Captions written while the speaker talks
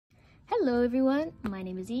Hello everyone, my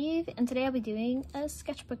name is Eve, and today I'll be doing a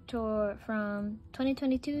sketchbook tour from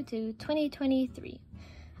 2022 to 2023.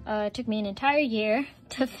 It took me an entire year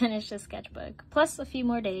to finish this sketchbook, plus a few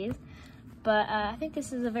more days, but I think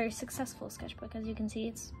this is a very successful sketchbook. As you can see,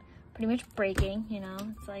 it's pretty much breaking, you know,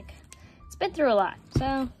 it's been through a lot,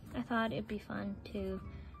 so I thought it'd be fun to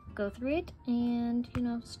go through it and, you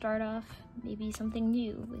know, start off maybe something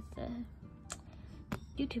new with the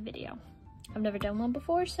YouTube video. I've never done one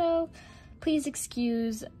before, so please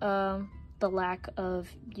excuse the lack of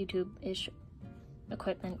YouTube-ish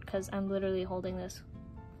equipment, because I'm literally holding this,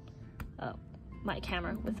 my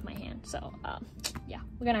camera with my hand. So yeah,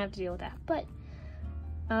 we're gonna have to deal with that. But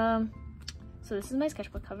so this is my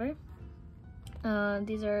sketchbook cover.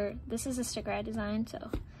 This is a sticker I designed.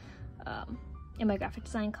 So in my graphic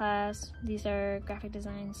design class, these are graphic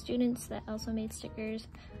design students that also made stickers.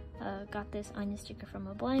 Got this onion sticker from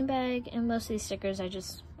a blind bag, and most of these stickers I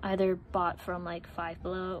just either bought from like Five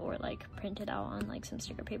Below or like printed out on like some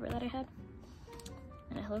sticker paper that I had.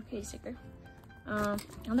 And a Hello Kitty sticker. On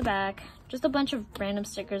the back, just a bunch of random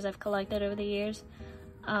stickers I've collected over the years.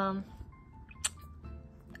 A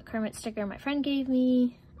Kermit sticker my friend gave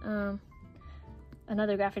me.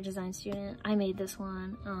 Another graphic design student, I made this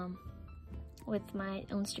one with my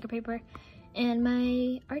own sticker paper. And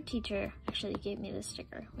my art teacher actually gave me this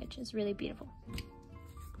sticker, which is really beautiful.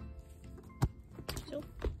 So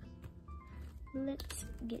let's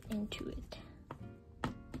get into it.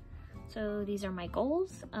 So these are my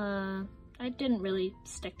goals. I didn't really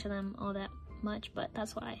stick to them all that much, but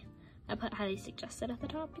that's why I put highly suggested at the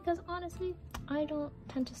top, because honestly, I don't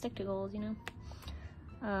tend to stick to goals, you know.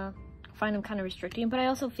 I find them kind of restricting, but I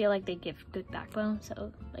also feel like they give good backbone,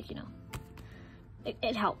 so like, you know,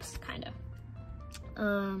 it helps kind of.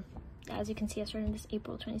 As you can see, I started this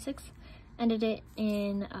April 26th, ended it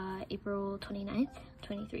in April 29th,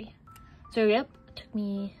 23. So yep, it took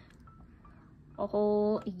me a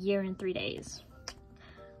whole year and 3 days. I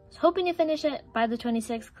was hoping to finish it by the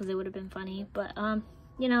 26th because it would have been funny, but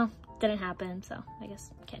you know, didn't happen, so I guess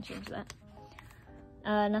can't change that.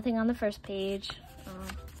 Nothing on the first page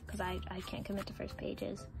because I can't commit to first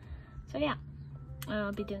pages. So yeah,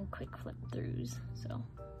 I'll be doing quick flip throughs. So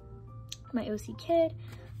my OC kid,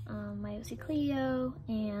 my OC Cleo,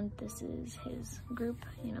 and this is his group,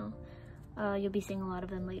 you know. You'll be seeing a lot of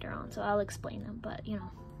them later on, so I'll explain them, but you know,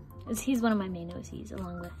 he's one of my main OCs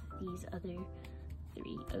along with these other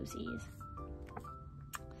 3 OCs.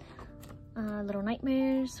 Little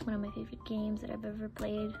Nightmares, one of my favorite games that I've ever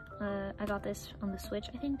played. I got this on the Switch,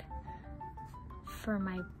 I think, for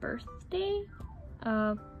my birthday.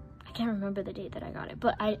 I can't remember the date that I got it,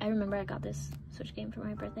 but I remember I got this Switch game for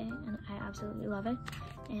my birthday, and I absolutely love it.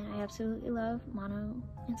 And I absolutely love Mono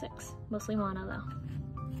and 6, mostly Mono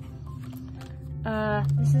though.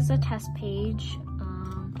 This is a test page.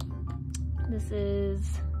 This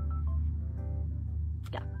is,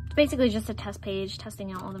 yeah, it's basically just a test page,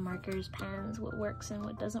 testing out all the markers, pens, what works and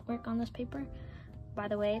what doesn't work on this paper. By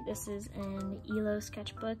the way, this is an ELO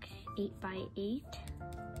sketchbook 8x8.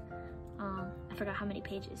 I forgot how many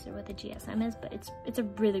pages or what the GSM is, but it's a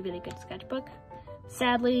really, really good sketchbook.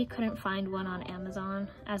 Sadly, couldn't find one on Amazon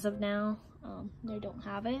as of now. They don't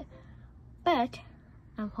have it, but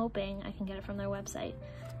I'm hoping I can get it from their website.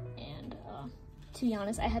 And to be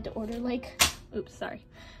honest, I had to order like, oops, sorry.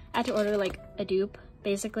 I had to order like a dupe,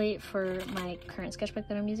 basically, for my current sketchbook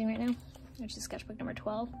that I'm using right now, which is sketchbook number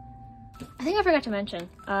 12. I think I forgot to mention,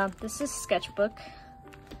 this is sketchbook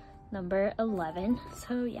number 11,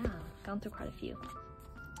 so yeah, gone through quite a few.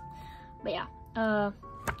 But yeah,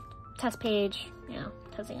 test page, you know,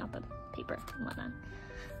 testing out the paper and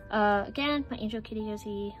whatnot. Again, my Angel Kitty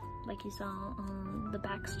OC, like you saw on the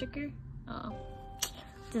back sticker.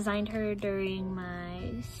 Designed her during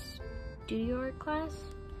my studio art class.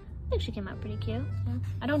 I think she came out pretty cute. Yeah.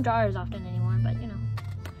 I don't draw her as often anymore, but you know,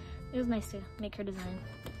 it was nice to make her design.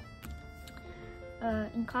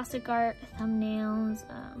 Encaustic art, thumbnails,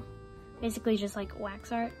 basically just like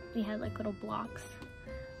wax art. We had like little blocks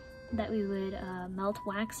that we would melt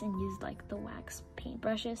wax and use like the wax paint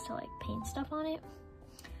brushes to like paint stuff on it.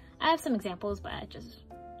 I have some examples, but I just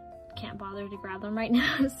can't bother to grab them right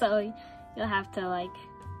now, so you'll have to like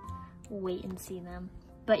wait and see them.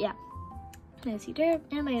 But yeah, my OC Derb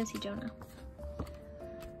and my OC Jonah.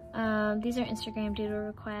 These are Instagram doodle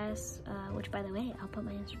requests, which by the way, I'll put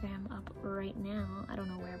my Instagram up right now. I don't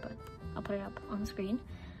know where, but I'll put it up on the screen.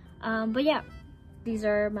 But yeah, these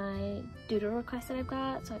are my doodle requests that I've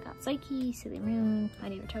got. So I got Psyche, Sailor Moon, My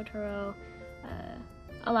Neighbor Totoro,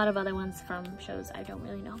 a lot of other ones from shows I don't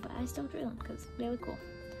really know, but I still drew them because they look cool.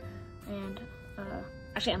 And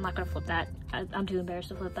actually, I'm not gonna flip that. I'm too embarrassed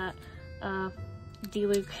to flip that.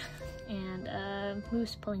 D-Luke and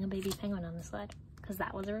Moose pulling a baby penguin on the sled, because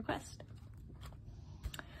that was a request.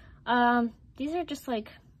 These are just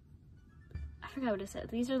like, I forgot what it said.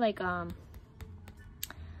 These are like, I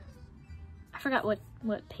forgot what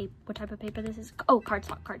type of paper this is. Oh,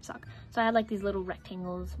 cardstock. So I had like these little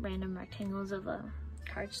rectangles, random rectangles of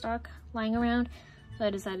cardstock lying around. So I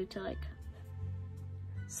decided to like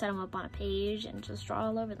set them up on a page and just draw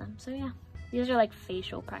all over them. So yeah, these are like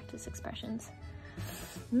facial practice expressions.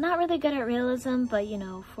 Not really good at realism, but you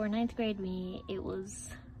know, for 9th grade me, it was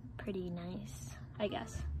pretty nice, I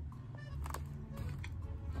guess.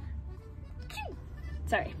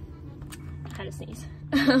 Sorry, I had to sneeze.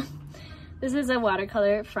 This is a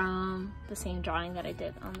watercolor from the same drawing that I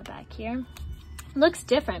did on the back here. It looks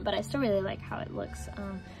different, but I still really like how it looks.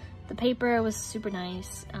 The paper was super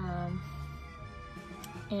nice.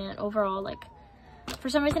 And overall, like, for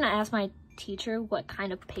some reason I asked my teacher what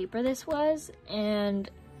kind of paper this was, and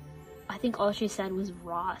I think all she said was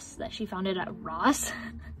Ross, that she found it at Ross.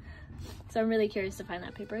 So I'm really curious to find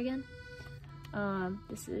that paper again.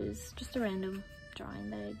 This is just a random drawing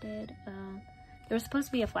that I did. There was supposed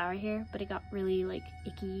to be a flower here, but it got really like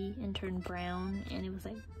icky and turned brown, and it was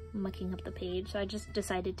like mucking up the page. So I just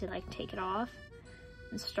decided to like take it off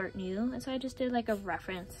and start new. And so I just did like a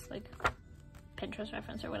reference, like Pinterest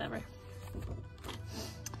reference or whatever.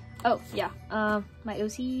 Oh yeah, my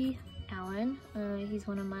OC Alan, he's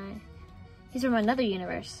from another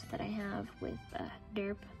universe that I have with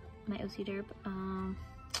Derp, my OC Derp.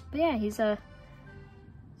 But yeah, he's a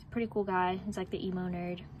pretty cool guy. He's like the emo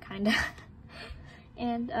nerd, kinda.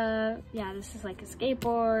 And yeah, this is like a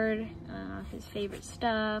skateboard, his favorite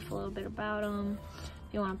stuff, a little bit about him.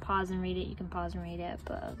 If you want to pause and read it, you can pause and read it.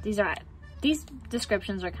 But these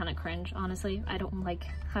descriptions are kind of cringe, honestly. I don't like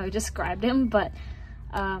how I described him, but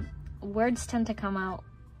words tend to come out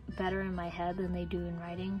better in my head than they do in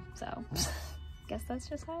writing, so I guess that's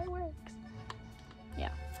just how it works. Yeah,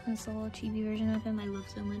 this little chibi version of him I love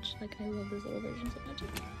so much. Like, I love this little version so much.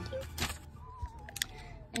 It's cute.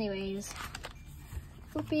 Anyways,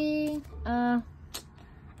 Poopy. I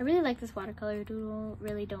really like this watercolor doodle.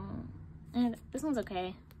 Really don't. And this one's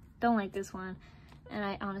okay. Don't like this one. And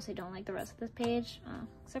I honestly don't like the rest of this page,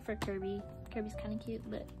 except for Kirby. Kirby's kind of cute,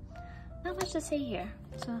 but not much to say here.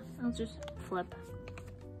 So I'll just flip.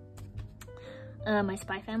 My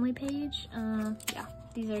Spy Family page. Yeah,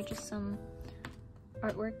 these are just some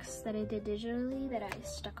artworks that I did digitally that I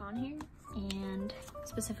stuck on here, and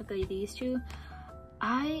specifically these two.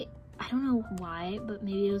 I don't know why, but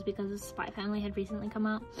maybe it was because the Spy Family had recently come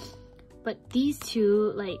out, but these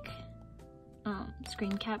two like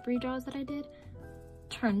screen cap redraws that I did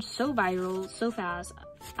turned so viral so fast.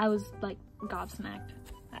 I was like gobsmacked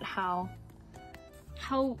at how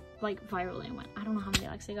like viral it went. I don't know how many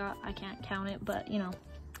likes they got, I can't count it, but you know,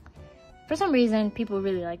 for some reason people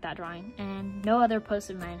really like that drawing, and no other post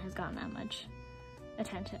of mine has gotten that much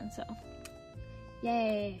attention, so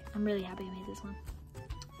yay. I'm really happy I made this one.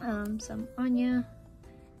 Some Anya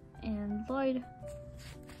and Lloyd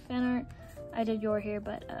fan art. I did your hair,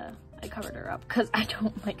 but I covered her up because I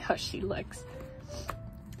don't like how she looks.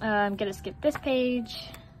 I'm gonna skip this page.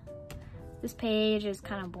 This page is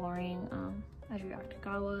kind of boring. I drew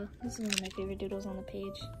Octagawa. This is one of my favorite doodles on the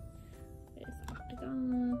page. It's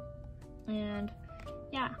Octagawa. And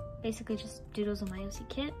yeah, basically just doodles of my OC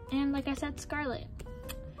kit. And like I said, Scarlet.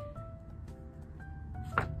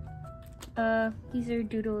 These are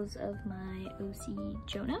doodles of my OC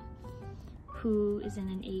Jonah, who is in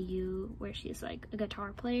an AU where she's like a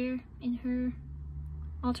guitar player in her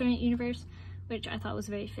alternate universe, which I thought was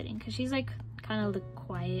very fitting because she's like kind of the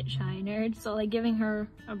quiet, shy nerd. So like giving her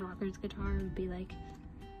a Brockers guitar would be like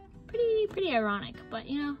pretty ironic, but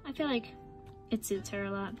you know, I feel like it suits her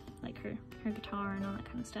a lot, like her guitar and all that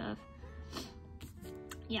kind of stuff.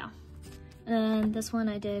 Yeah. And this one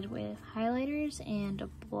I did with highlighters and a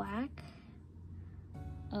black.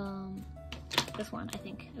 This one, I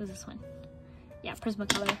think it was this one. Yeah,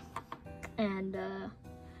 Prismacolor. And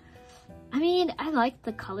I mean, I like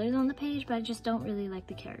the colors on the page, but I just don't really like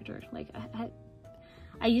the character. Like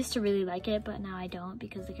I used to really like it, but now I don't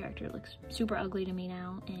because the character looks super ugly to me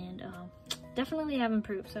now, and definitely have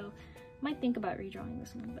improved. So might think about redrawing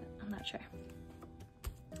this one, but I'm not sure.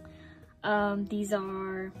 These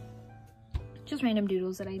are just random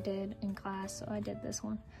doodles that I did in class. So I did this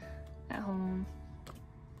one at home.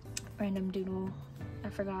 Random doodle. I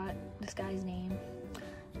forgot this guy's name.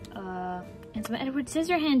 And some Edward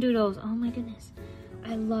Scissorhand doodles. Oh my goodness.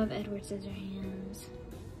 I love Edward Scissorhands.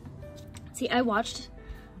 See, I watched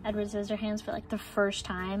Edward Scissorhands for like the first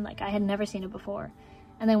time. Like I had never seen it before.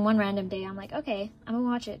 And then one random day, I'm like, okay, I'm gonna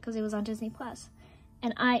watch it because it was on Disney Plus.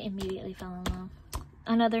 And I immediately fell in love.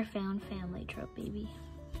 Another found family trope, baby.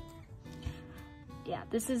 Yeah,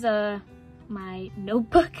 this is my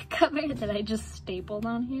notebook cover that I just stapled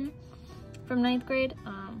on here from 9th grade.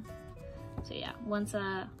 So yeah, once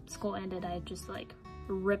school ended, I just like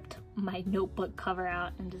ripped my notebook cover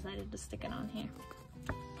out and decided to stick it on here.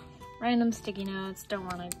 Random sticky notes, don't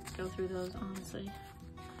want to go through those honestly.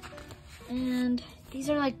 And these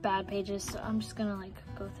are like bad pages, so I'm just gonna like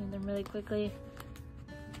go through them really quickly.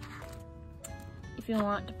 If you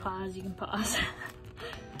want to pause, you can pause.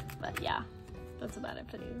 But yeah, that's about it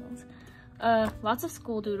for these ones. Lots of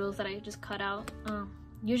school doodles that I just cut out,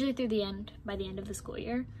 usually by the end of the school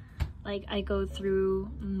year. Like, I go through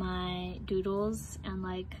my doodles and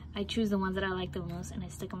like I choose the ones that I like the most and I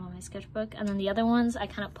stick them on my sketchbook, and then the other ones I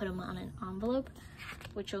kind of put them on an envelope,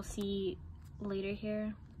 which you'll see later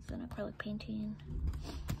here. It's an acrylic painting.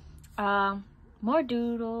 More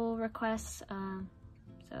doodle requests.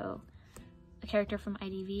 So a character from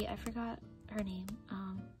IDV, I forgot her name.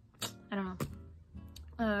 I don't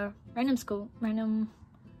know. Random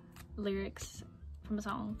lyrics from a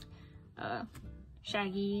song.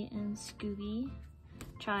 Shaggy and Scooby,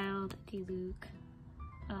 Child, D-Luke,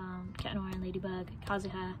 Cat Noir and Ladybug,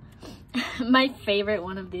 Kazuha. My favorite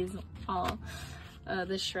one of these all,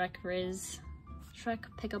 the Shrek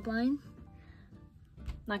pickup line.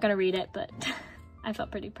 Not gonna read it, but I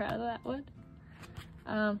felt pretty proud of that one.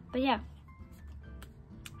 But yeah,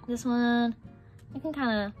 this one, I can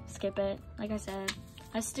kind of skip it. Like I said,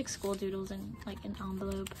 I stick school doodles in like an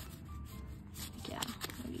envelope. Yeah,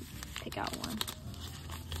 maybe pick out one.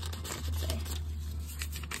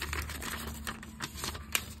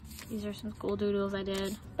 These are some school doodles I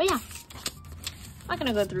did. But yeah, I'm not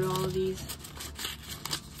gonna go through all of these.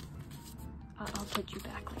 I'll put you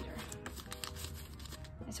back later.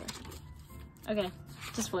 I swear. Okay,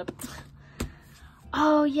 just flip.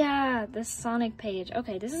 Oh yeah, this Sonic page.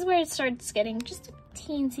 Okay, this is where it starts getting just a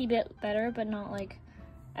teensy bit better, but not like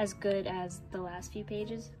as good as the last few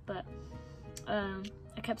pages. But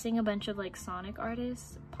I kept seeing a bunch of like Sonic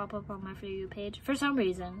artists pop up on my For You page for some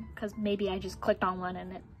reason, because maybe I just clicked on one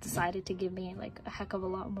and it decided to give me like a heck of a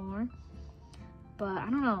lot more. But I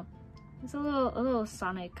don't know, it's a little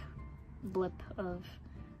Sonic blip of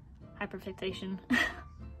hyperfixation.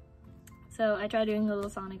 So I tried doing a little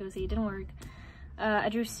Sonic OC, it didn't work. I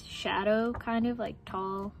drew Shadow, kind of like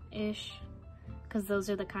tall-ish, because those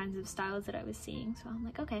are the kinds of styles that I was seeing. So I'm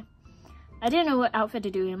like, okay. I didn't know what outfit to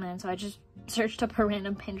do him in, so I just searched up a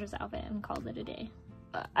random Pinterest outfit and called it a day.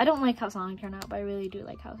 I don't like how Sonic turned out, but I really do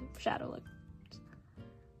like how Shadow looked.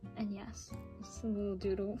 And yes, it's a little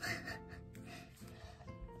doodle.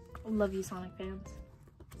 Love you, Sonic fans.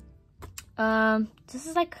 This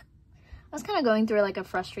is like, I was kind of going through like a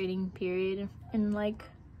frustrating period in like,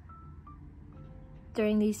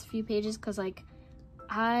 during these few pages, because like,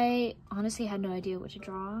 I honestly had no idea what to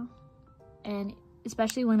draw. And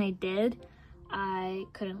especially when I did, I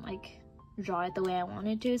couldn't like draw it the way I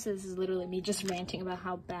wanted to, so this is literally me just ranting about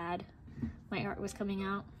how bad my art was coming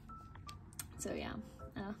out. So yeah,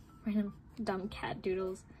 random dumb cat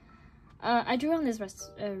doodles. I drew on this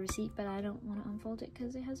receipt, but I don't want to unfold it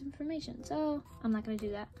because it has information, so I'm not going to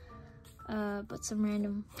do that. But some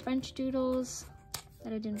random French doodles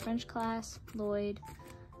that I did in French class. Lloyd,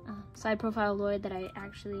 side profile Lloyd that I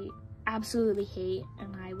actually absolutely hate,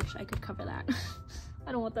 and I wish I could cover that.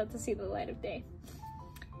 I don't want that to see the light of day.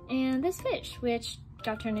 And this fish, which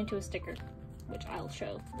got turned into a sticker, which I'll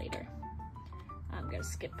show later. I'm gonna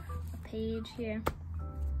skip a page here.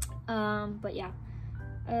 But yeah,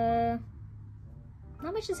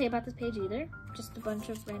 not much to say about this page either. Just a bunch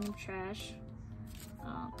of random trash.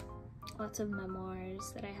 Lots of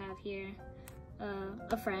memoirs that I have here.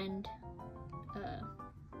 A friend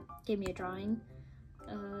gave me a drawing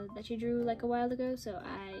that she drew like a while ago, so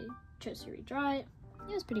I chose to redraw it.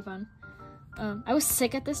 It was pretty fun. I was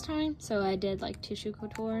sick at this time, so I did like tissue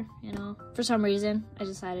couture, you know. For some reason, I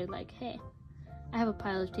decided like, hey, I have a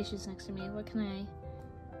pile of tissues next to me. What can I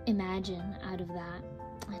imagine out of that?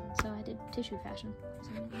 And so I did tissue fashion.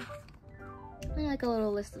 And like a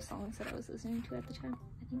little list of songs that I was listening to at the time,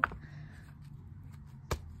 I think.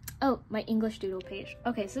 Oh, my English doodle page.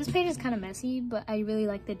 Okay, so this page is kind of messy, but I really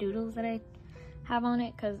like the doodles that I have on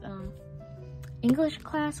it, because English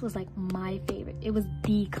class was like my favorite. It was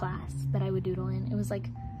the class that I would doodle in. It was like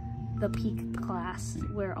the peak class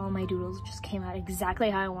where all my doodles just came out exactly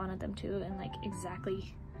how I wanted them to, and like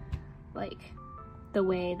exactly like the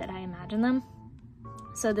way that I imagined them.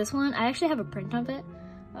 So this one, I actually have a print of it.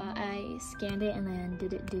 I scanned it and then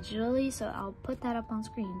did it digitally, so I'll put that up on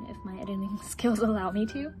screen if my editing skills allow me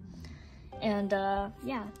to. And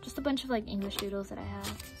yeah, just a bunch of like English doodles that I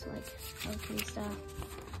have, so like okay stuff.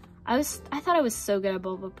 I thought I was so good at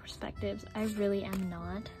bulba perspectives. I really am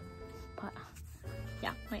not, but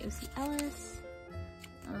yeah, my OC Ellis.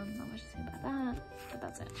 Not much to say about that, but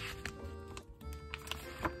that's it.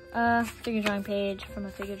 Figure drawing page from a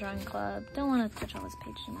figure drawing club. Don't want to touch on this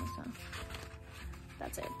page too much, so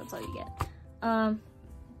that's it. That's all you get.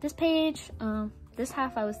 This page, this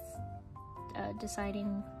half I was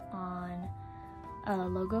deciding on a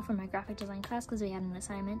logo for my graphic design class because we had an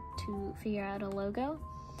assignment to figure out a logo.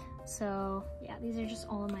 So yeah, these are just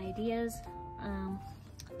all of my ideas.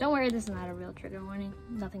 Don't worry, this is not a real trigger warning.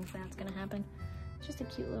 Nothing bad's gonna happen. It's just a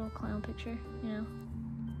cute little clown picture, you know?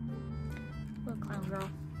 Little clown girl.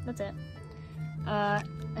 That's it.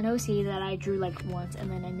 An OC that I drew like once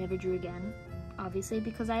and then I never drew again. Obviously,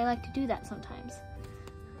 because I like to do that sometimes.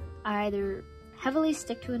 I either heavily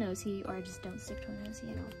stick to an OC or I just don't stick to an OC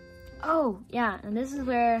at all. Oh, yeah, and this is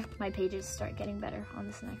where my pages start getting better on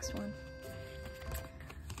this next one.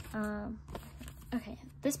 Okay,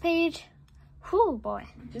 this page, whoo boy,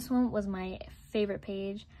 this one was my favorite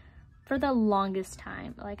page for the longest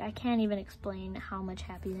time. Like, I can't even explain how much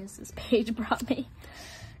happiness this page brought me.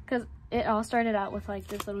 Because it all started out with like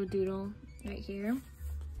this little doodle right here.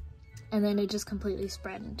 And then it just completely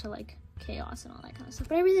spread into like chaos and all that kind of stuff.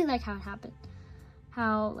 But I really like how it happened.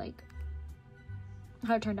 How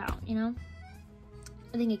it turned out, you know?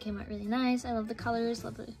 I think it came out really nice. I love the colors,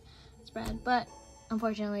 love the spread. But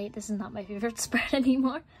unfortunately, this is not my favorite spread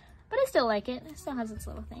anymore. But I still like it. It still has its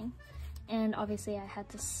little thing. And obviously I had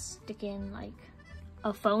to stick in like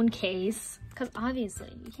a phone case. Because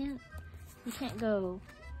obviously you can't go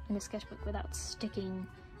in a sketchbook without sticking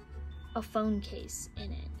a phone case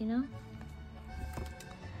in it, you know?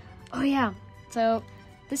 Oh yeah, so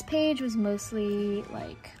this page was mostly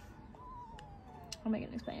like, how am I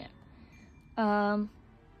gonna explain it?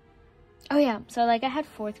 Oh yeah, so like I had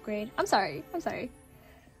 4th grade. I'm sorry.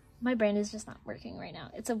 My brain is just not working right now.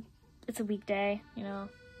 It's a weekday, you know?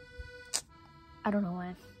 I don't know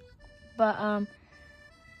why. But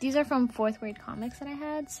these are from 4th grade comics that I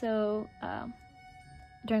had. So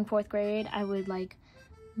during 4th grade, I would like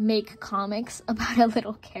make comics about a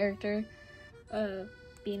little character,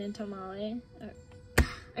 Bean and Tamale.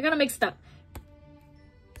 I got them mixed up.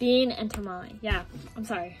 Bean and Tamale. Yeah, I'm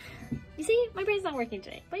sorry. You see, my brain's not working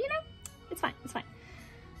today, but you know, it's fine. It's fine.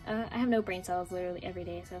 I have no brain cells literally every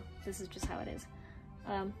day, so this is just how it is.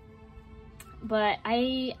 But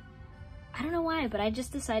I don't know why, but I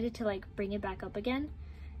just decided to like bring it back up again,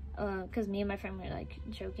 because me and my friend were like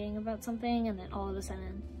joking about something, and then all of a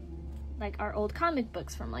sudden, like our old comic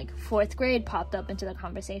books from like 4th grade popped up into the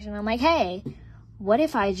conversation. I'm like, hey, what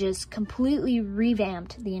if I just completely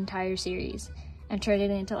revamped the entire series and turned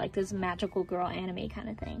it into like this magical girl anime kind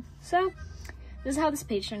of thing? So this is how this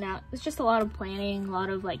page turned out. It's just a lot of planning, a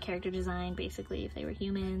lot of like character design, basically, if they were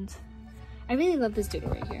humans. I really love this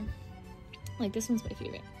doodle right here. Like, this one's my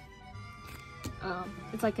favorite.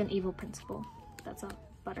 It's like an evil principal. That's a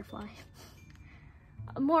butterfly.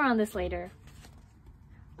 More on this later.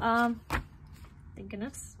 Thank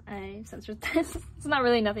goodness I censored this. It's not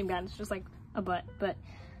really nothing bad, it's just like a butt, but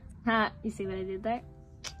you see what I did there?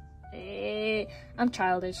 I'm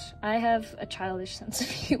childish. I have a childish sense of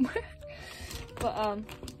humor. But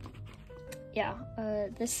yeah,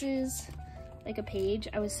 this is like a page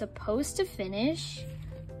I was supposed to finish,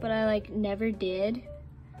 but I like never did.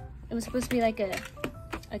 It was supposed to be like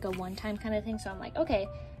a one-time kind of thing, so I'm like, okay,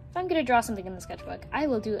 if I'm gonna draw something in the sketchbook, I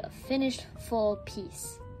will do a finished full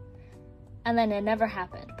piece. And then it never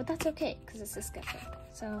happened, but that's okay, because it's a sketchbook,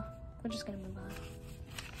 so we're just gonna move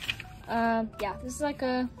on. Yeah, this is like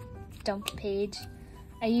a dump page.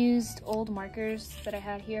 I used old markers that I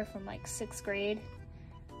had here from like 6th grade.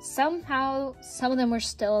 Somehow, some of them were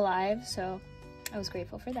still alive, so I was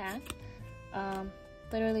grateful for that.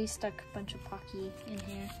 Literally stuck a bunch of Pocky in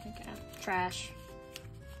here, like trash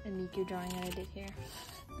and Miku drawing that I did here.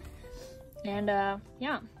 And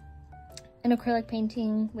yeah, an acrylic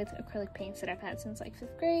painting with acrylic paints that I've had since like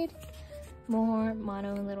 5th grade. More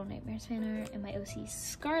Mono and Little Nightmares fan art, and my OC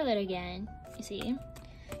Scarlet again. You see,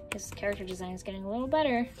 his character design is getting a little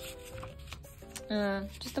better.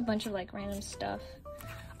 Just a bunch of like random stuff.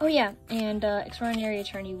 Oh yeah, and Extraordinary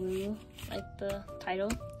Attorney Woo, like the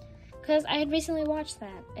title, because I had recently watched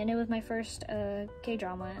that, and it was my first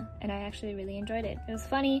K-drama, and I actually really enjoyed it. It was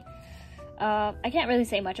funny. I can't really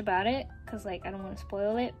say much about it because like I don't want to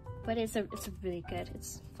spoil it, but it's really good.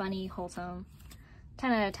 It's funny, wholesome,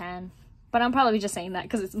 10 out of 10. But I'm probably just saying that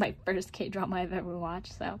because it's my first K-drama I've ever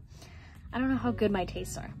watched, so I don't know how good my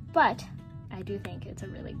tastes are, but I do think it's a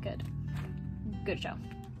really good show.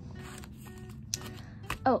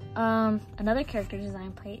 Oh, another character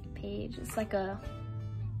design page. It's like a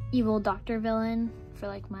evil doctor villain for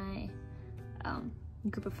like my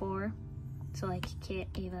group of 4. So like Kit,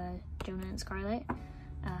 Ava, Jonah, and Scarlett.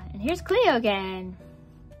 And here's Cleo again.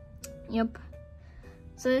 Yep.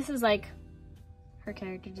 So this is like her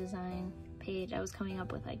character design page. I was coming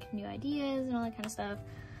up with like new ideas and all that kind of stuff.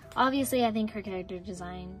 Obviously, I think her character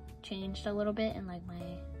design changed a little bit in like my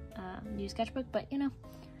new sketchbook, but you know,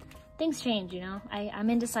 things change, you know. I'm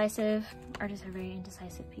indecisive. Artists are very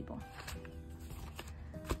indecisive people.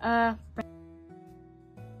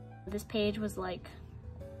 This page was like,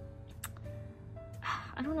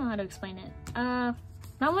 I don't know how to explain it. Not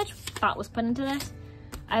much thought was put into this.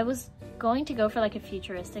 I was going to go for like a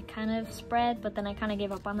futuristic kind of spread, but then I kind of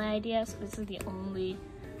gave up on the idea, so this is the only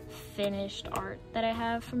finished art that I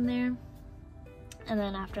have from there. And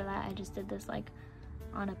then after that, I just did this like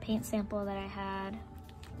on a paint sample that I had,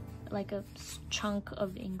 like a chunk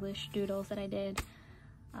of English doodles that I did.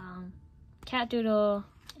 Cat doodle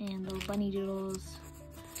and little bunny doodles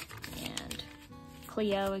and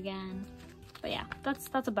Cleo again. But yeah,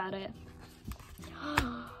 that's about it.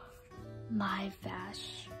 My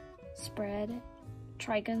Vash spread,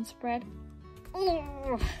 Trigun spread.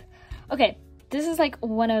 Okay, this is like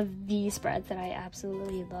one of the spreads that I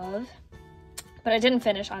absolutely love, but I didn't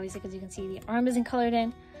finish obviously because you can see the arm isn't colored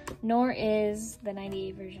in, nor is the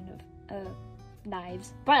 98 version of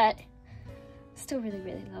Knives, but still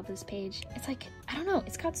really love this page. It's like, I don't know,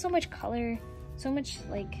 it's got so much color, so much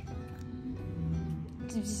like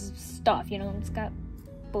stuff, you know. It's got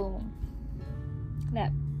boom,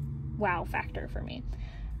 that wow factor for me.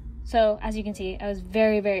 So as you can see, I was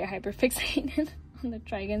very hyper fixated on the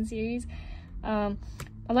Trigun series. A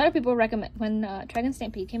lot of people recommend, when Trigun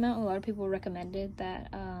Stampede came out, a lot of people recommended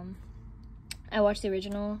that I watch the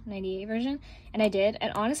original 98 version, and I did,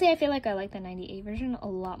 and honestly I feel like I like the 98 version a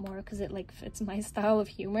lot more because it like fits my style of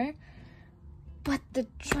humor. But the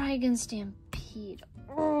Trigun Stampede,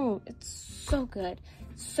 oh, it's so good.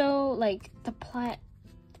 So like the plot,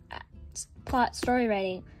 story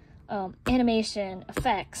writing, animation,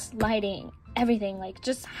 effects, lighting, everything, like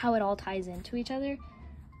just how it all ties into each other.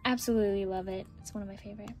 Absolutely love it. It's one of my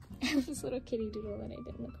favorite. This little kitty doodle that I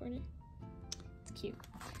did in the corner. It's cute.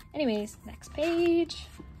 Anyways, next page.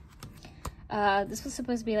 This was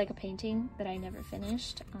supposed to be like a painting that I never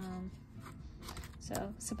finished.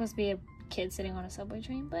 So it's supposed to be a kid sitting on a subway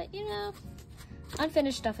train, but you know,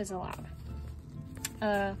 unfinished stuff is allowed.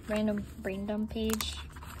 Random brain dump page.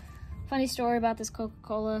 Funny story about this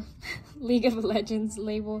Coca-Cola League of Legends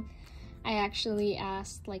label. I actually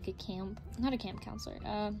asked like a camp, not a camp counselor,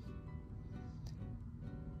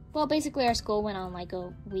 well basically our school went on like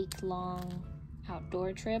a week-long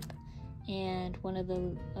outdoor trip, and one of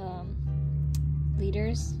the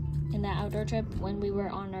leaders in that outdoor trip, when we were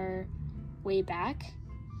on our way back,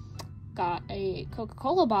 got a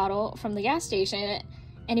Coca-Cola bottle from the gas station,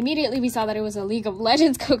 and immediately we saw that it was a League of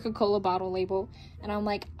Legends Coca-Cola bottle label, and I'm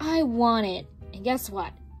like, I want it, and guess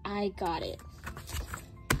what? I got it.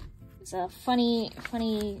 It's a funny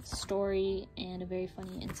story and a very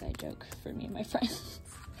funny inside joke for me and my friends.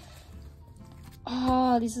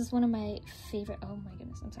 Oh, this is one of my favorite, oh my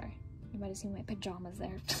goodness, I'm sorry. You might have seen my pajamas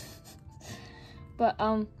there. But,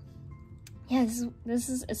 yeah, this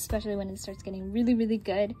is especially when it starts getting really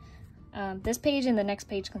good. This page and the next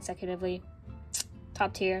page consecutively,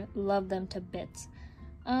 top tier, love them to bits.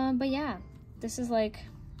 But yeah, this is like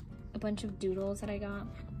a bunch of doodles that I got.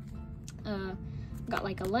 Got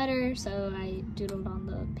like a letter, so I doodled on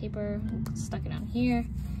the paper and stuck it on here.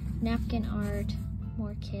 Napkin art,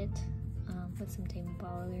 more Kit, with some Tame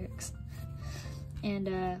Impala lyrics. And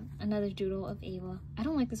another doodle of Ava. I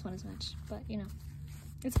don't like this one as much, but you know,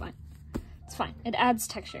 it's fine. It's fine. It adds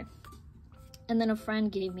texture. And then a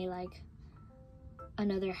friend gave me like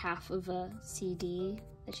another half of a CD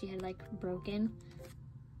that she had like broken.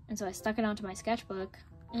 And so I stuck it onto my sketchbook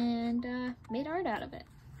and made art out of it.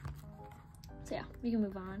 So yeah, we can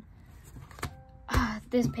move on.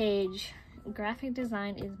 This page, graphic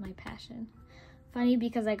design is my passion. Funny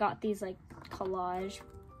because I got these like collage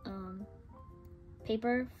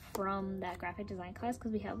paper from that graphic design class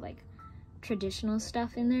because we have like traditional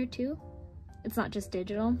stuff in there too. It's not just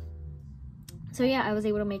digital. So yeah, I was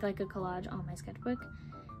able to make like a collage on my sketchbook.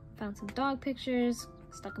 Found some dog pictures,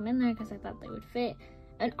 stuck them in there because I thought they would fit.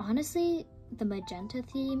 And honestly, the magenta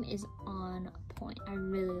theme is on point. I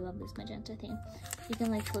really love this magenta theme. You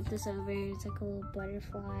can like flip this over, it's like a little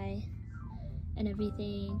butterfly. and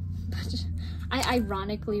everything. I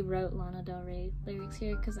ironically wrote Lana Del Rey lyrics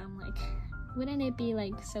here because I'm like, wouldn't it be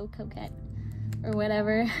like so coquette or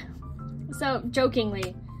whatever? So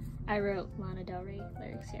jokingly, I wrote Lana Del Rey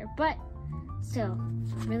lyrics here, but still,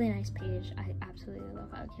 really nice page. I absolutely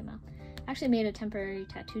love how it came out. I actually made a temporary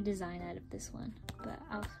tattoo design out of this one, but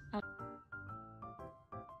I'll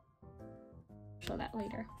show that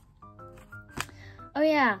later. Oh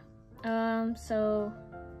yeah, so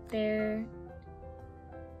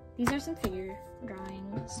these are some figure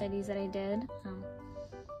drawing studies that I did.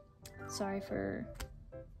 Sorry for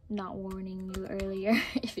not warning you earlier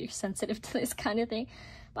if you're sensitive to this kind of thing.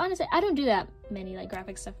 But honestly, I don't do that many like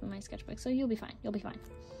graphic stuff in my sketchbook, so you'll be fine. You'll be fine.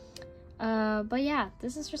 But yeah,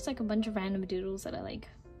 this is just like a bunch of random doodles that I like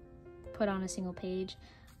put on a single page.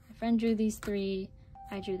 My friend drew these 3.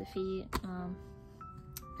 I drew the feet.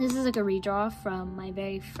 This is like a redraw from my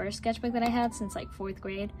very first sketchbook that I had since like 4th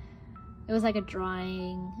grade. It was like a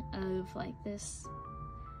drawing of like this,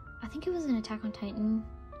 I think it was an Attack on Titan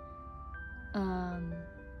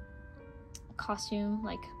costume,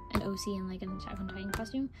 like an OC and like an Attack on Titan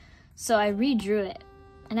costume. So I redrew it,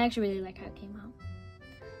 and I actually really like how it came out.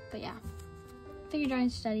 But yeah, figure drawing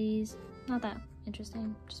studies, not that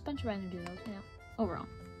interesting, just a bunch of random doodles, you know, overall.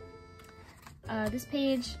 This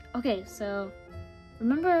page, okay, so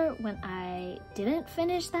remember when I didn't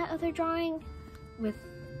finish that other drawing with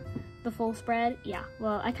the full spread? Yeah,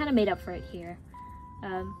 well, I kind of made up for it here.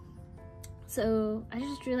 So I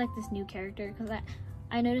just drew like this new character because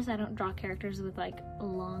I noticed I don't draw characters with like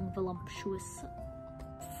long, voluptuous,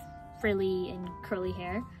 frilly and curly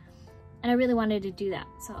hair, and I really wanted to do that,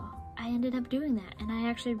 so I ended up doing that, and I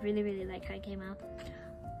actually really like how it came out.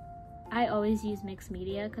 I always use mixed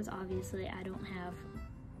media because obviously I don't have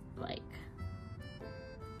like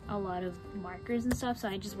a lot of markers and stuff, so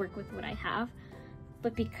I just work with what I have.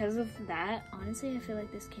 But because of that, honestly, I feel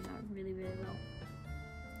like this came out really well.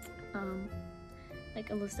 Like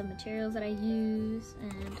a list of materials that I use,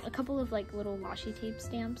 and a couple of like little washi tape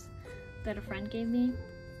stamps that a friend gave me.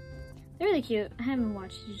 They're really cute. I haven't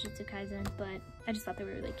watched Jujutsu Kaisen, but I just thought they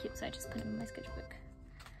were really cute, so I just put them in my sketchbook.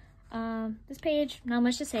 This page, not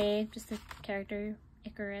much to say, just a character,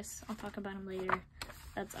 Icarus. I'll talk about him later.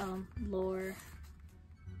 That's lore.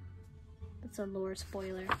 That's a lore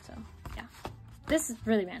spoiler, so yeah. This is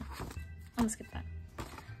really bad. I'm gonna skip that.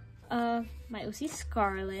 My OC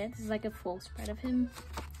Scarlet. This is like a full spread of him.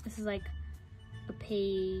 This is like a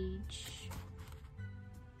page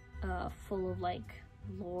full of like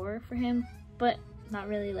lore for him, but not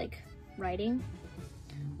really like writing,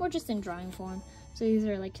 or just in drawing form. So these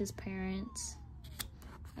are like his parents,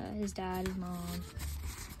 his dad, his mom,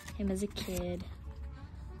 him as a kid.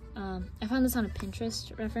 I found this on a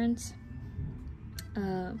Pinterest reference.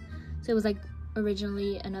 So it was like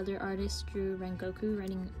originally another artist drew Rengoku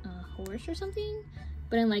riding a horse or something,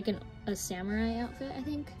 but in like a samurai outfit, I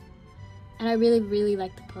think. And I really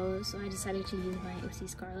liked the pose, so I decided to use my OC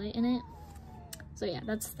Scarlet in it. So yeah,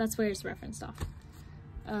 that's where it's referenced off.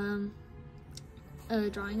 A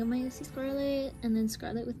drawing of my OC Scarlet, and then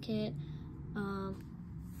Scarlet with Kit.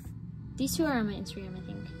 These two are on my Instagram, I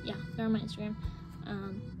think. Yeah, they're on my Instagram.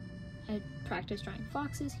 I practiced drawing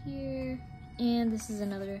foxes here, and this is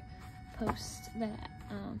another post that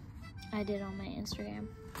I did on my Instagram.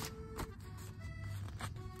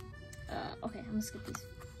 Okay, I'm gonna skip these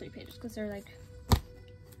 3 pages because they're like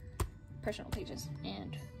personal pages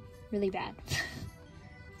and really bad.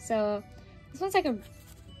 So this one's like a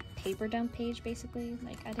paper dump page, basically.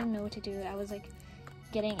 Like, I didn't know what to do. I was like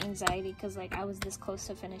getting anxiety because like I was this close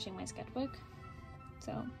to finishing my sketchbook.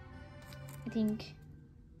 So I think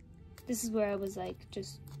this is where I was like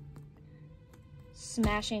just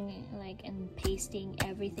smashing like and pasting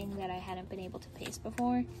everything that I hadn't been able to paste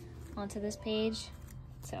before onto this page.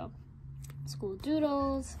 So school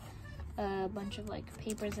doodles, a bunch of like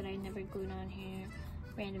papers that I never glued on here,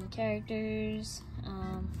 random characters,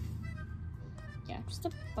 yeah, just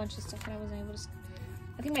a bunch of stuff that I wasn't able to.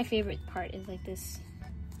 I think my favorite part is like these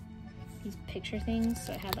picture things.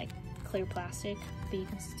 So it had like clear plastic, but you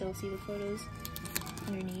can still see the photos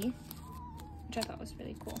underneath, which I thought was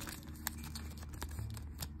really cool.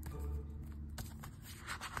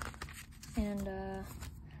 And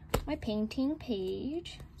my painting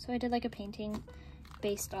page. So I did like a painting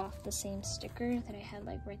based off the same sticker that I had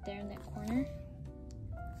like right there in that corner.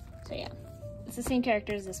 So yeah, it's the same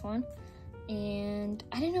character as this one. And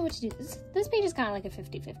I didn't know what to do. This page is kind of like a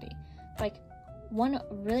 50-50. Like one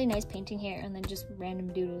really nice painting here and then just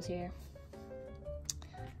random doodles here.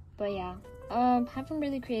 But yeah, haven't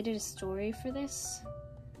really created a story for this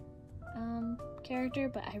character,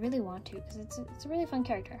 but I really want to because it's a really fun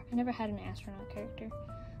character. I never had an astronaut character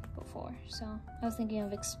before, so I was thinking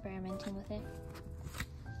of experimenting with it.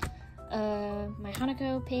 My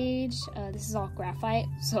Hanako page, this is all graphite,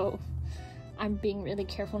 so I'm being really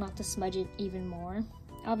careful not to smudge it even more.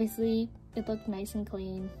 Obviously, it looked nice and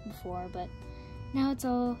clean before, but now it's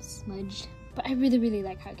all smudged. But I really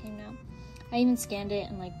like how it came out. I even scanned it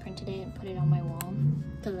and like printed it and put it on my wall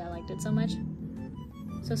because I liked it so much.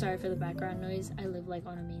 So sorry for the background noise. I live like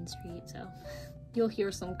on a main street, so you'll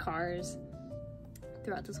hear some cars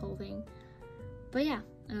throughout this whole thing. But yeah,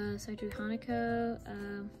 so I drew Hanako.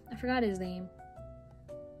 I forgot his name.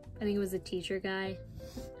 I think it was the teacher guy.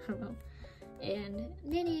 I don't know. And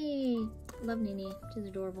Nini! Love Nini. She's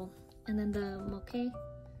adorable. And then the moke, the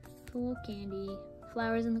little candy,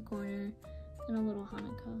 flowers in the corner, and a little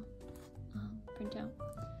Hanako printout.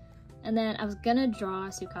 And then I was gonna draw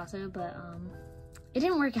Tsukasa, but it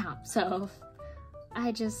didn't work out, so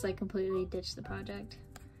I just like completely ditched the project.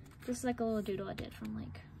 This is like a little doodle I did from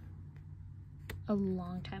like a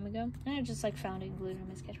long time ago, and I just like found it and glued it in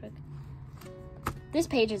my sketchbook. This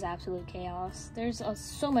page is absolute chaos. There's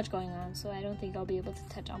so much going on, so I don't think I'll be able to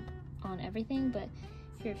touch on everything, but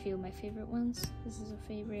here are a few of my favorite ones. This is a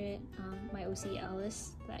favorite, my OC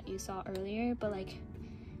Alice that you saw earlier, but like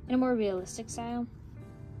in a more realistic style.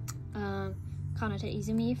 Kanata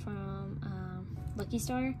Izumi from Lucky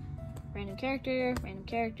Star. Random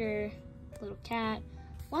character, little cat.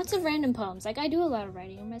 Lots of random poems. Like I do a lot of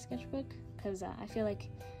writing in my sketchbook because I feel like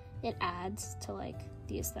it adds to like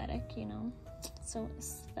the aesthetic, you know? So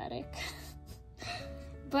aesthetic.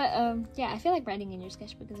 But yeah, I feel like writing in your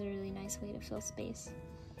sketchbook is a really nice way to fill space.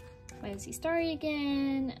 My OC Starry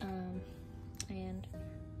again, and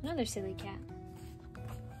another silly cat.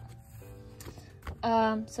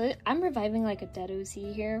 So I'm reviving like a dead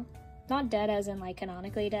OC here. Not dead as in like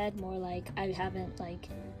canonically dead, more like I haven't like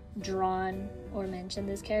drawn or mentioned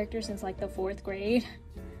this character since like the 4th grade.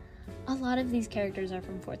 A lot of these characters are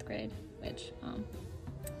from 4th grade, which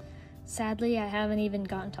sadly I haven't even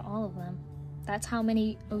gotten to all of them. That's how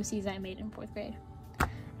many OCs I made in 4th grade.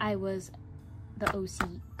 I was the OC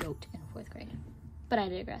goat in 4th grade, but I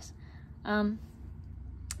digress.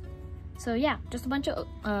 So yeah, just a bunch of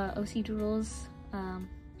OC doodles,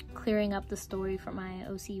 clearing up the story for my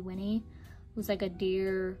OC Winnie, who's like a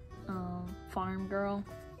deer farm girl,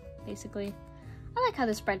 basically. I like how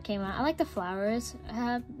the spread came out. I like the flowers.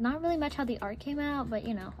 Not really much how the art came out, but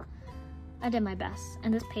you know, I did my best.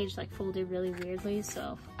 And this page like folded really weirdly,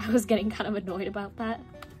 so I was getting kind of annoyed about that.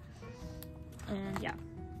 And yeah.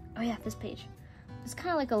 Oh yeah, this page. It's kind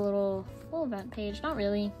of like a little event page. Not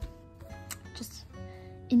really. Just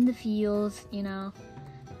in the fields, you know.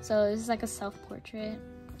 So this is like a self-portrait.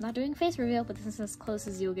 Not doing face reveal, but this is as close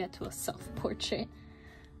as you'll get to a self-portrait.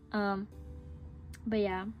 But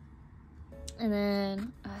yeah. And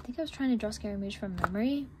then I think I was trying to draw Scaramouche from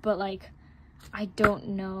memory, but like I don't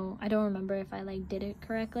know. I don't remember if I like did it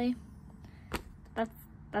correctly.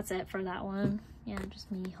 That's it for that one. Yeah,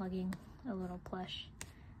 just me hugging a little plush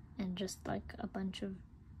and just like a bunch of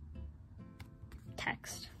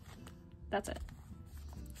text. That's it.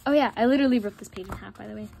 Oh yeah, I literally ripped this page in half, by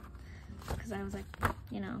the way, because I was like,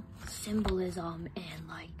 you know, symbolism and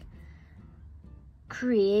like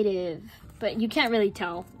creative, but you can't really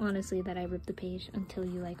tell honestly that I ripped the page until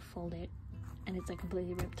you like fold it and it's like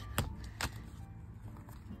completely ripped.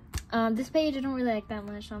 This page I don't really like that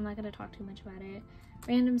much, so I'm not going to talk too much about it.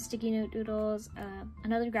 Random sticky note doodles,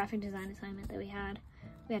 another graphic design assignment that we had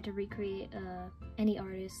to recreate any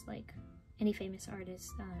artist, like any famous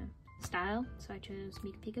artist style, so I chose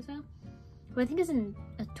Mika Picasso, who I think is a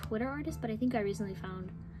Twitter artist, but I think I recently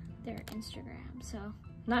found their Instagram, so I'm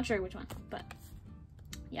not sure which one, but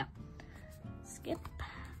yeah. Skip.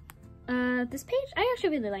 This page, I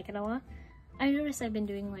actually really like it a lot. I noticed I've been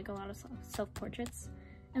doing like a lot of self-portraits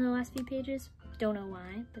in the last few pages. Don't know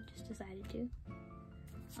why, but just decided to.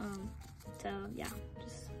 So yeah,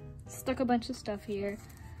 just stuck a bunch of stuff here.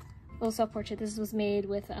 Little self-portrait. This was made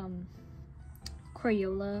with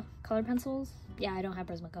Crayola color pencils. Yeah, I don't have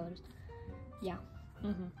Prismacolors. Yeah,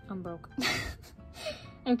 I'm broke.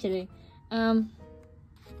 I'm kidding.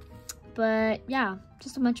 But yeah,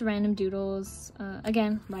 just a bunch of random doodles.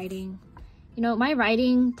 Again, writing. You know, my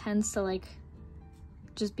writing tends to like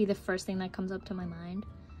just be the first thing that comes up to my mind.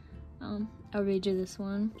 I'll read you this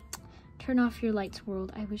one. Turn off your lights,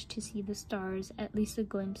 world. I wish to see the stars. At least a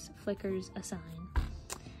glimpse flickers a sign.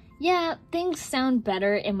 Yeah, things sound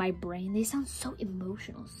better in my brain. They sound so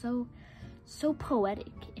emotional, so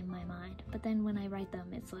poetic in my mind. But then when I write them,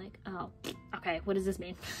 it's like, oh, okay, what does this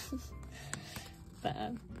mean? But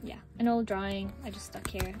yeah, an old drawing I just stuck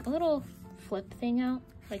here. A little flip thing out,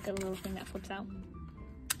 like a little thing that flips out.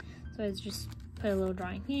 So I just put a little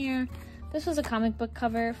drawing here. This was a comic book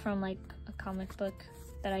cover from like a comic book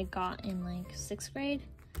that I got in like 6th grade.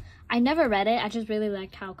 I never read it, I just really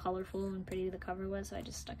liked how colorful and pretty the cover was, so I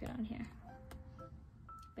just stuck it on here.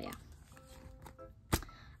 But yeah.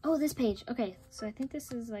 Oh, this page. Okay, so I think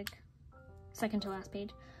this is like second to last page.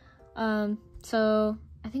 So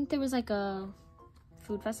I think there was like a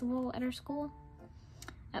food festival at our school,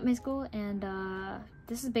 at my school, and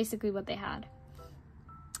this is basically what they had.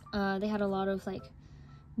 They had a lot of like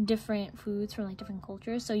different foods from like different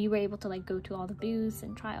cultures, so you were able to like go to all the booths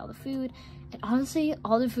and try all the food, and honestly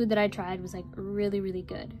all the food that I tried was like really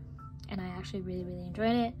good, and I actually really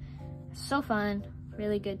enjoyed it. So fun,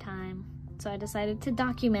 really good time. So I decided to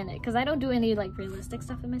document it because I don't do any like realistic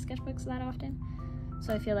stuff in my sketchbooks that often,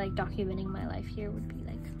 so I feel like documenting my life here would be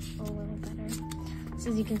like a little better. So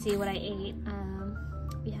as you can see what I ate,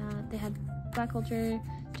 they had Black culture,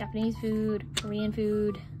 Japanese food, Korean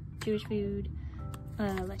food, Jewish food,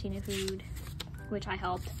 Latino food, which I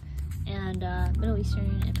helped, and Middle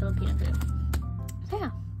Eastern and Filipino food. So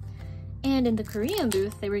yeah. And in the Korean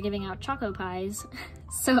booth, they were giving out choco pies.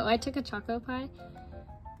 So I took a choco pie,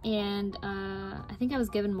 and I think I was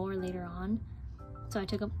given more later on. So I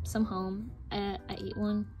took some home, I ate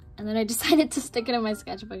one, and then I decided to stick it in my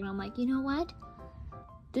sketchbook, and I'm like, you know what?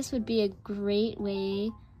 This would be a great way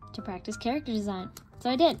to practice character design. So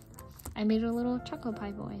I did. I made a little choco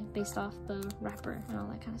pie boy based off the wrapper and all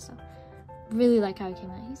that kind of stuff. Really like how he came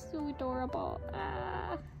out. He's so adorable.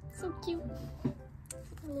 Ah, so cute.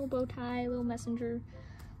 A little bow tie, a little messenger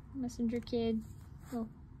kid, little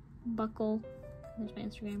buckle. There's my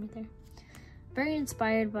Instagram right there. Very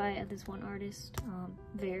inspired by this one artist,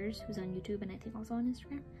 Vairs, who's on YouTube and I think also on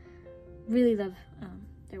Instagram. Really love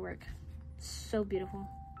their work. So beautiful.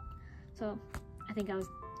 So I think I was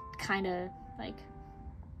kind of like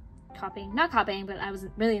not copying, but I was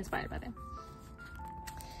really inspired by them.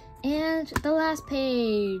 And the last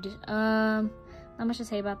page, not much to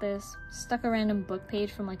say about this. Stuck a random book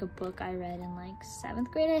page from like a book I read in like 7th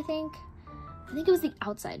grade, I think it was The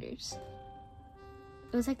Outsiders.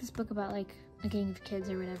 It was like this book about like a gang of kids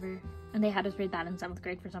or whatever, and they had us read that in 7th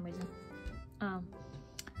grade for some reason.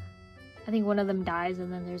 I think one of them dies,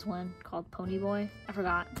 and then there's one called Pony Boy. I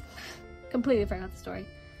forgot. Completely forgot the story,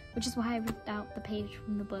 which is why I ripped out the page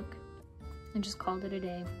from the book and just called it a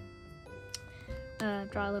day.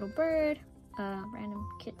 Draw a little bird, random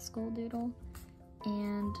kit skull doodle,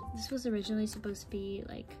 and this was originally supposed to be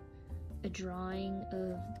like a drawing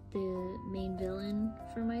of the main villain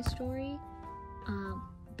for my story,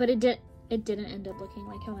 but it didn't end up looking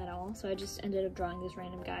like him at all, so I just ended up drawing this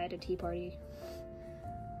random guy at a tea party.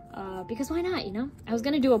 Because why not, you know? I was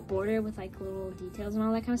gonna do a border with like little details and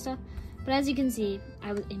all that kind of stuff, but as you can see,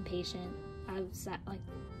 I was impatient. I was at like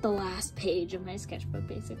the last page of my sketchbook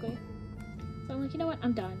basically. So I'm like, you know what?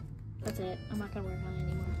 I'm done. That's it. I'm not gonna work on it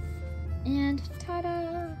anymore. And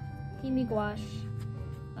ta-da! Himi gouache.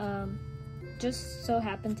 Just so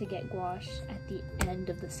happened to get gouache at the end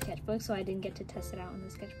of the sketchbook, so I didn't get to test it out in the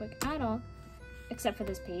sketchbook at all, except for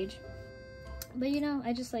this page. But you know,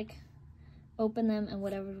 I just like open them, and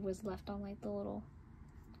whatever was left on like the little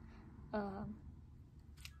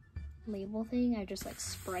label thing, I just like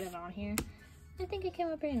spread it on here. I think it came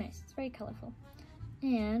out very nice. It's very colorful.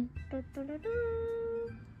 And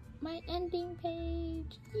my ending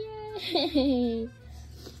page. Yay!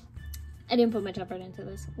 I didn't put much effort into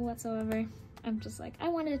this whatsoever. I'm just like, I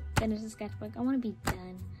want to finish the sketchbook. I want to be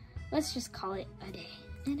done. Let's just call it a day.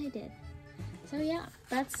 And I did. So yeah,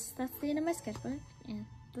 that's the end of my sketchbook and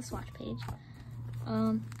the swatch page.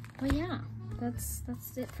 But yeah, that's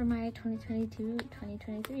it for my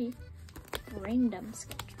 2022-2023 random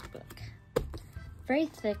sketchbook. Very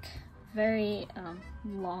thick, very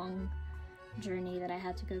long journey that I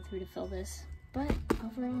had to go through to fill this, but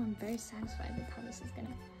overall I'm very satisfied with how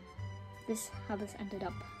this ended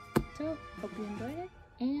up. So hope you enjoyed it,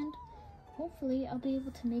 and hopefully I'll be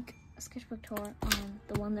able to make a sketchbook tour on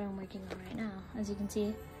the one that I'm working on right now. As you can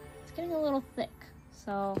see, it's getting a little thick,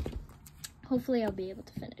 so hopefully I'll be able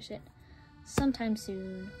to finish it sometime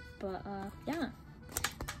soon. But yeah,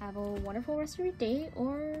 have a wonderful rest of your day,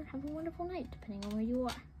 or have a wonderful night, depending on where you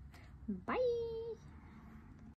are. Bye!